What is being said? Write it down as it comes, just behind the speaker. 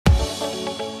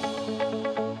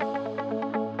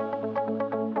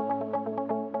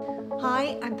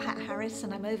Hi, I'm Pat Harris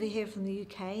and I'm over here from the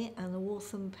UK and the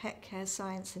Waltham Pet Care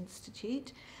Science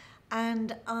Institute,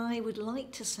 and I would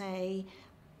like to say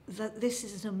that this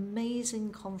is an amazing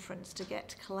conference to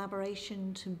get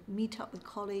collaboration, to meet up with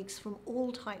colleagues from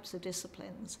all types of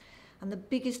disciplines. And the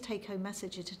biggest take-home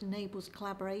message is it enables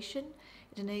collaboration,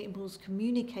 it enables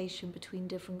communication between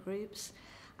different groups,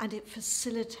 and it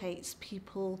facilitates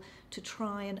people to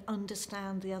try and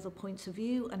understand the other points of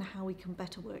view and how we can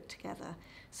better work together.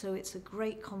 So it's a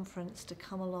great conference to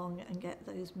come along and get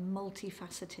those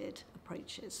multifaceted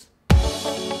approaches.